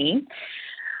Tennessee.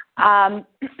 On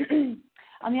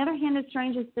the other hand, as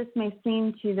strange as this may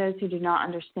seem to those who do not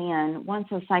understand, once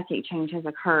a psychic change has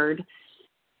occurred,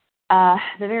 the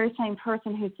very same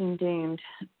person who's been doomed,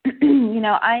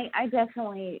 I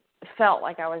definitely felt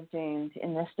like I was doomed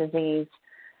in this disease.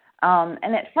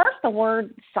 And at first, the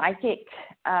word psychic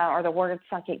or the word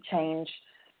psychic change,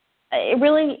 it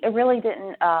really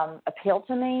didn't appeal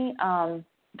to me.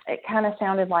 it kind of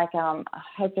sounded like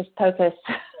hocus pocus,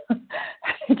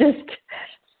 just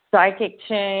psychic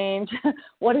change.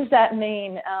 What does that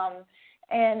mean?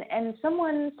 And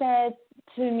someone said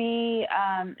to me,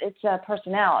 it's a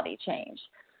personality change.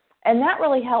 And that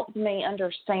really helped me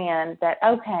understand that,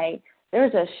 okay,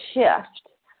 there's a shift.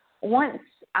 Once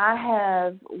I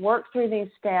have worked through these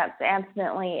steps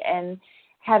abstinently and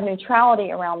have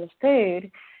neutrality around the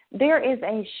food, there is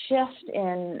a shift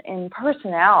in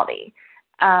personality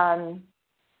and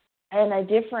a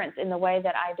difference in the way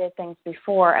that I did things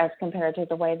before as compared to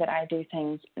the way that I do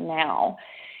things now.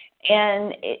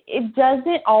 And it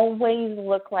doesn't always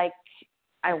look like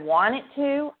I want it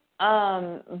to,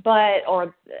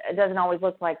 or it doesn't always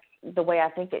look like the way I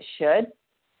think it should.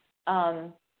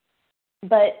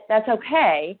 But that's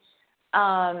okay.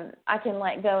 I can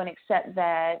let go and accept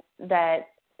that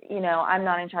I'm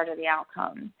not in charge of the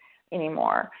outcome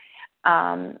anymore.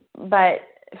 But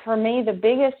for me, the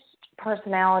biggest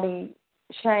personality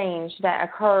change that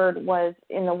occurred was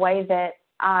in the way that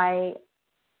I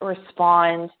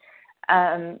respond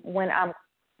when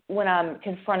I'm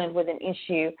confronted with an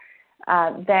issue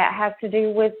that has to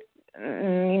do with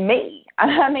me.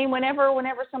 I mean, whenever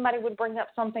somebody would bring up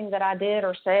something that I did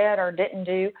or said or didn't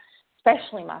do,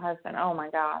 especially my husband, oh my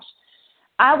gosh,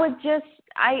 I would just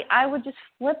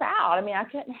flip out. I mean, I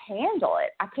couldn't handle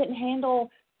it. I couldn't handle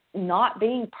not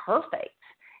being perfect.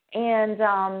 And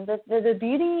the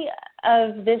beauty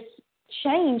of this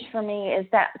change for me is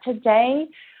that today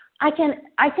I can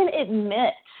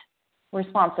admit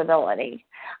responsibility.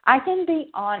 I can be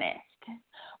honest.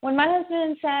 When my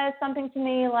husband says something to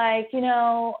me like, did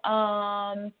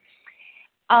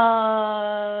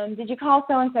you call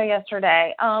so-and-so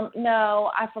yesterday?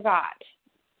 No, I forgot.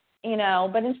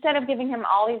 But instead of giving him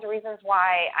all these reasons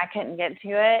why I couldn't get to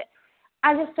it,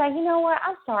 I just say, you know what,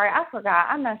 I'm sorry, I forgot,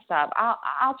 I messed up,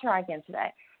 I'll try again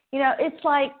today.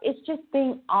 It's just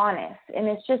being honest, and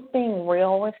it's just being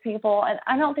real with people. And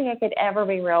I don't think I could ever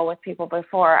be real with people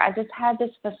before. I just had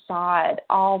this facade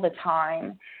all the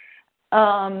time.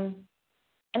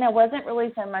 And I wasn't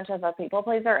really so much of a people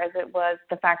pleaser as it was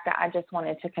the fact that I just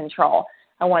wanted to control.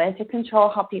 I wanted to control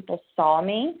how people saw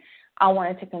me. I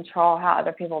wanted to control how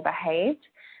other people behaved.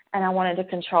 And I wanted to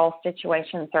control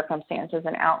situations, circumstances,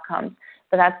 and outcomes.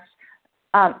 But that's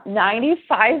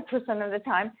 95% of the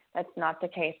time. That's not the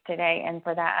case today. And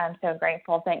for that, I'm so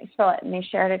grateful. Thanks for letting me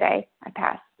share today. I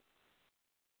pass.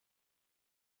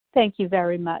 Thank you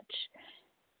very much,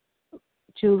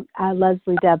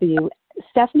 Leslie W.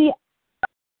 Stephanie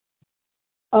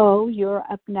O., you're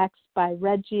up next by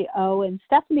Reggie O. And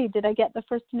Stephanie, did I get the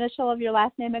first initial of your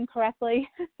last name incorrectly?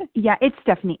 Yeah, it's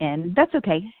Stephanie N. That's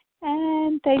okay.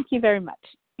 And thank you very much.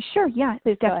 Sure, yeah,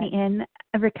 it's Stephanie N.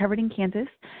 Recovered in Kansas.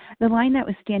 The line that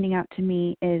was standing out to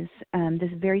me is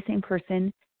this very same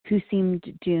person who seemed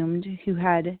doomed, who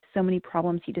had so many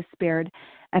problems he despaired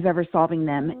of ever solving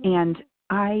them. And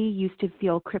I used to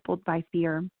feel crippled by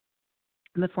fear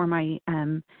before my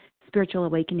spiritual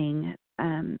awakening.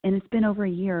 And it's been over a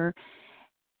year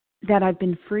that I've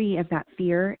been free of that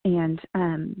fear, and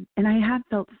I have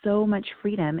felt so much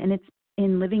freedom. And it's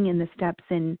in living in the steps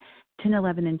in 10,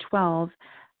 11, and 12,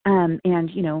 and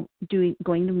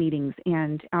going to meetings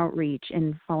and outreach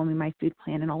and following my food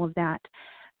plan and all of that.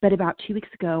 But about 2 weeks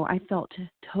ago, I felt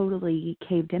totally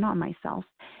caved in on myself,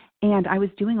 and I was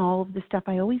doing all of the stuff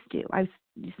I always do. I was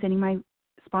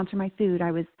sponsor my food.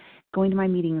 I was going to my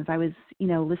meetings. I was,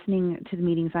 listening to the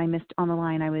meetings I missed on the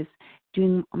line. I was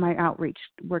doing my outreach,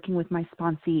 working with my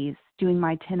sponsees, doing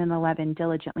my 10 and 11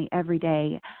 diligently every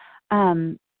day.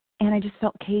 And I just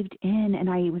felt caved in, and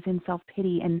I was in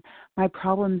self-pity, and my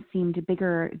problems seemed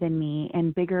bigger than me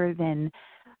and bigger than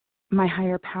my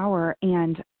higher power.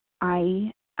 And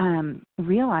I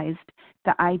realized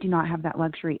that I do not have that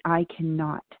luxury. I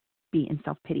cannot be in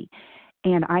self-pity.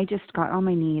 And I just got on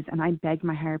my knees and I begged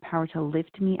my higher power to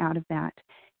lift me out of that.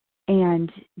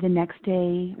 And the next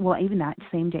day, well, even that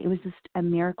same day, it was just a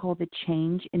miracle, the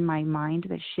change in my mind,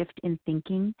 the shift in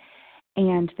thinking,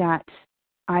 and that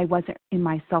I wasn't in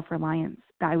my self-reliance,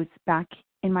 that I was back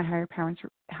in my higher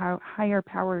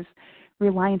power's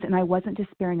reliance, and I wasn't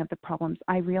despairing of the problems.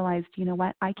 I realized, you know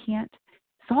what, I can't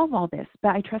solve all this,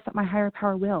 but I trust that my higher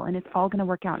power will, and it's all going to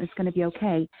work out, and it's going to be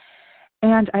okay.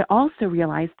 And I also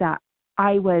realized that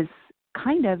I was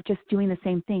kind of just doing the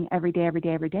same thing every day for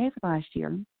the last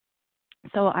year.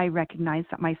 So I recognized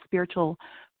that my spiritual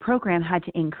program had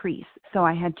to increase. So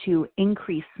I had to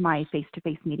increase my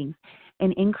face-to-face meetings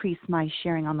and increase my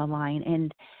sharing on the line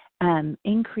and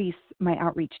increase my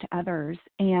outreach to others.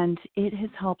 And it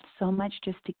has helped so much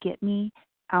just to get me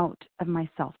out of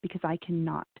myself, because I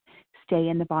cannot stay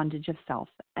in the bondage of self.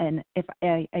 And if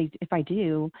I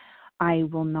do, I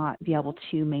will not be able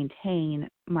to maintain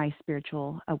my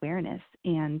spiritual awareness.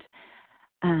 And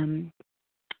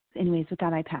anyways, with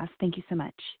that, I pass. Thank you so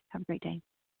much. Have a great day.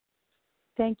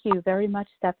 Thank you very much,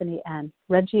 Stephanie N.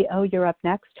 Reggie O., you're up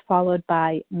next, followed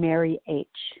by Mary H.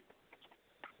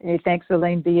 Hey, thanks,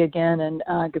 Elaine B. again, and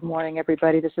good morning,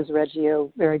 everybody. This is Reggie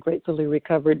O., very gratefully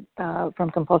recovered from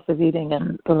compulsive eating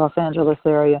in the Los Angeles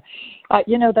area.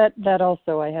 That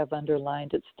also I have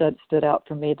underlined. It stood out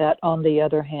for me, that on the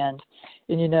other hand,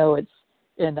 and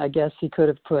and I guess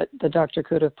the doctor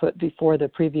could have put before the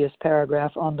previous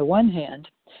paragraph, on the one hand,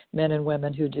 men and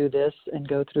women who do this and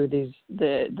go through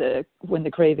when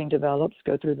the craving develops,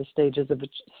 go through the stages of a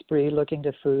spree, looking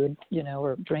to food,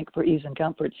 or drink for ease and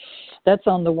comfort. That's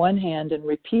on the one hand, and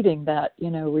repeating that,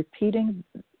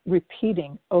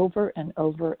 repeating over and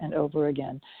over and over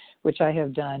again, which I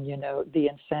have done, the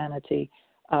insanity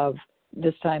of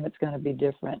this time it's going to be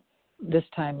different. This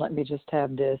time, let me just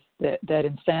have this, that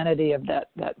insanity of that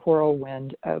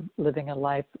whirlwind of living a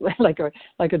life like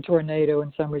a tornado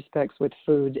in some respects with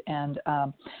food. And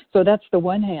so that's the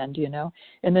one hand,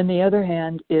 and then the other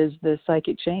hand is the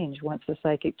psychic change, once the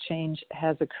psychic change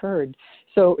has occurred.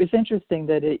 So it's interesting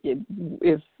that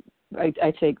if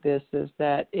I take this as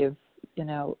that if,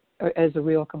 as a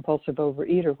real compulsive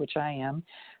overeater, which I am,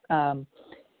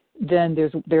 then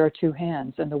there are two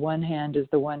hands, and the one hand is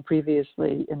the one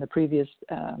previously in the previous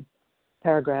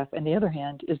paragraph, and the other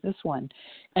hand is this one.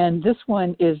 And this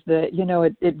one is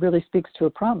it really speaks to a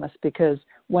promise, because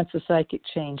once a psychic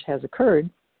change has occurred,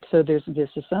 so there's this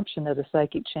assumption that a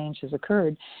psychic change has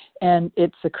occurred, and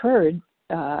it's occurred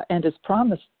and is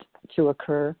promised to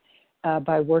occur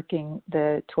by working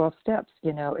the 12 steps,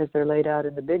 as they're laid out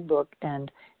in the big book,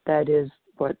 and that is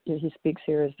what he speaks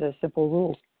here as the simple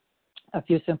rules. A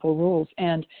few simple rules.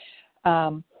 And,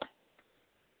 I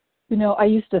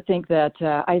used to think that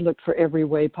I looked for every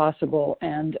way possible,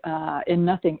 and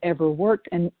nothing ever worked.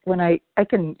 And when I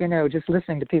can, just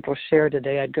listening to people share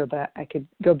today, I could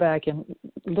go back and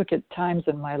look at times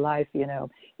in my life, in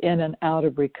and out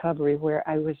of recovery, where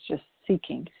I was just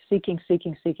seeking. There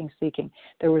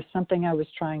was something I was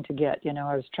trying to get.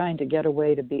 I was trying to get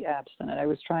away to be abstinent. I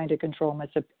was trying to control my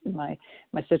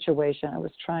situation. I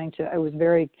was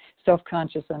very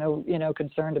self-conscious and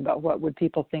concerned about what would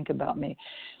people think about me.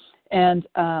 And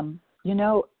and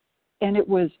it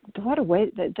was, what a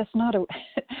way, that's not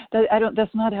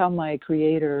how my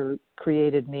Creator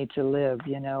created me to live.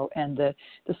 And the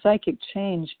psychic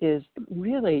change is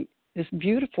really this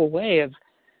beautiful way of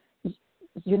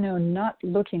not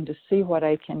looking to see what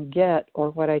I can get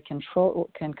or what I can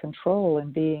control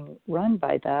and being run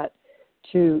by that,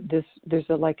 to this, there's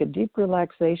like a deep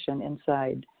relaxation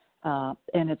inside.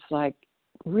 And it's like,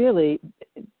 really,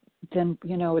 then,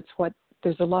 it's what,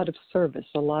 there's a lot of service,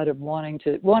 a lot of wanting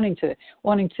to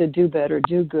do better,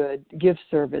 do good, give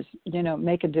service,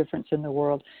 make a difference in the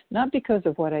world, not because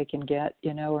of what I can get,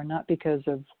 or not because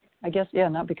of,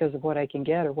 not because of what I can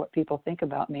get or what people think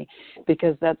about me,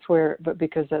 because that's where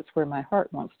my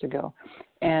heart wants to go.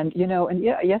 And,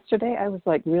 yesterday I was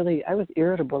I was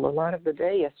irritable a lot of the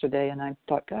day yesterday, and I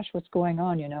thought, gosh, what's going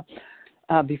on,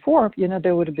 before,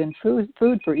 there would have been food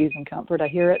for ease and comfort. I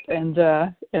hear it.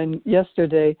 And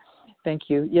yesterday,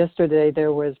 thank you. Yesterday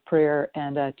there was prayer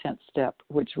and a 10th step,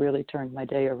 which really turned my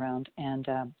day around. And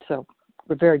so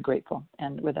we're very grateful.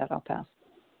 And with that, I'll pass.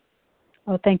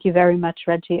 Well, thank you very much,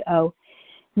 Reggie O.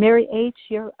 Mary H.,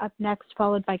 you're up next,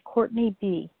 followed by Courtney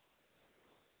B.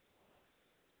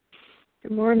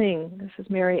 Good morning. This is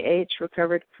Mary H.,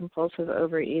 recovered compulsive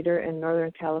overeater in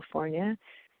Northern California.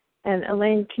 And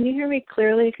Elaine, can you hear me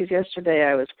clearly? Because yesterday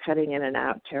I was cutting in and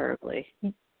out terribly.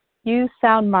 You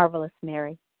sound marvelous,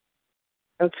 Mary.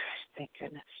 Okay, thank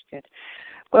goodness. Good.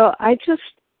 Well, I just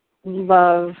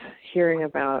love hearing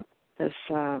about this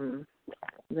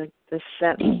this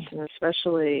sentence, and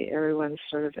especially everyone's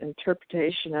sort of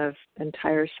interpretation of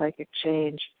entire psychic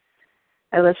change.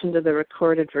 I listened to the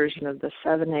recorded version of the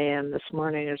 7 a.m. this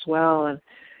morning as well, and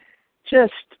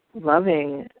just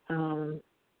loving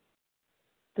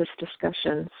this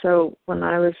discussion. So when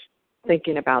I was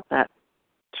thinking about that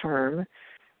term,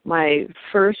 my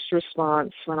first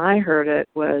response when I heard it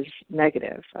was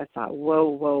negative. I thought,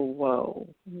 whoa,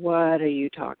 what are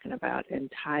you talking about?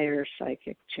 Entire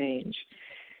psychic change.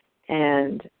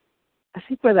 And I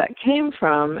think where that came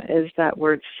from is that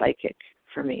word psychic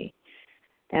for me.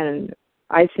 And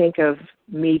I think of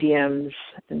mediums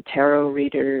and tarot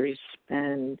readers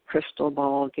and crystal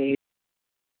ball gazers.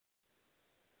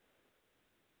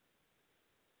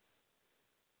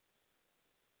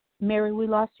 Mary, we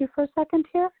lost you for a second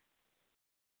here.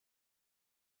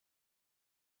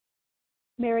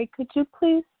 Mary, could you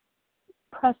please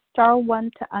press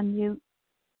 *1 to unmute?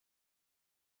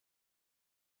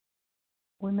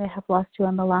 We may have lost you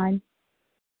on the line.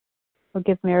 We'll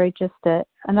give Mary just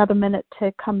another minute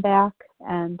to come back,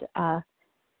 and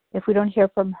if we don't hear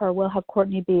from her, we'll have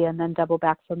Courtney B. and then double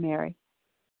back for Mary.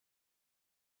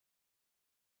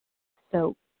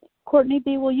 So, Courtney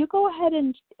B., will you go ahead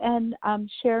and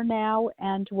share now,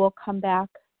 and we'll come back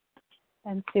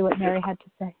and see what Mary had to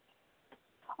say.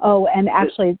 Oh, and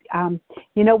actually,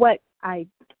 you know what?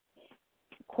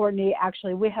 Courtney,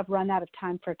 actually, we have run out of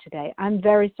time for today. I'm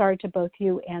very sorry to both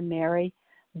you and Mary,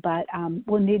 but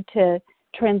we'll need to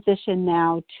transition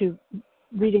now to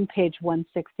reading page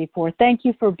 164. Thank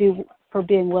you for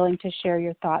being willing to share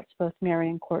your thoughts, both Mary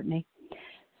and Courtney.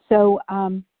 So,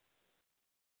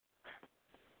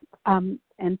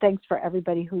 and thanks for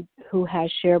everybody who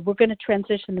has shared. We're going to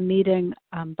transition the meeting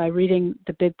by reading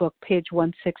the Big Book, page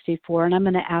 164, and I'm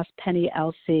going to ask Penny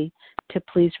Elsie to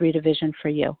please read A Vision for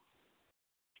You.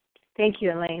 Thank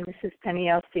you, Elaine. This is Penny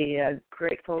Elsie, a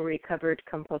grateful, recovered,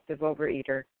 compulsive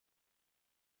overeater.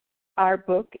 Our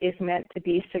book is meant to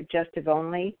be suggestive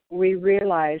only. We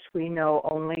realize we know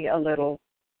only a little.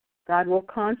 God will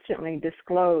constantly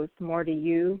disclose more to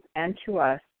you and to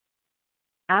us.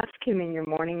 Ask Him in your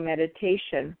morning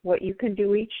meditation what you can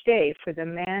do each day for the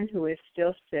man who is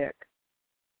still sick.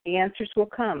 The answers will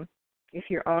come if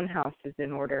your own house is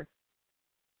in order.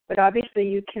 But obviously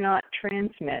you cannot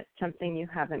transmit something you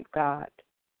haven't got.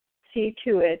 See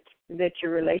to it that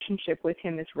your relationship with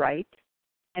Him is right,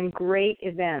 and great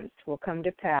events will come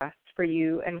to pass for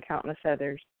you and countless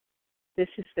others. This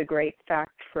is the great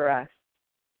fact for us.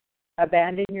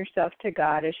 Abandon yourself to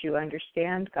God as you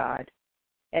understand God.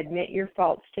 Admit your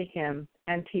faults to Him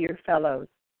and to your fellows.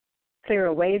 Clear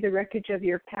away the wreckage of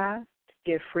your past.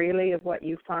 Give freely of what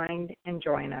you find and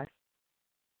join us.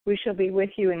 We shall be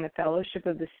with you in the fellowship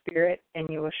of the Spirit, and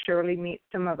you will surely meet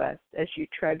some of us as you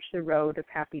trudge the road of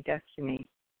happy destiny.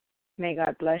 May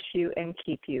God bless you and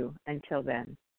keep you until then.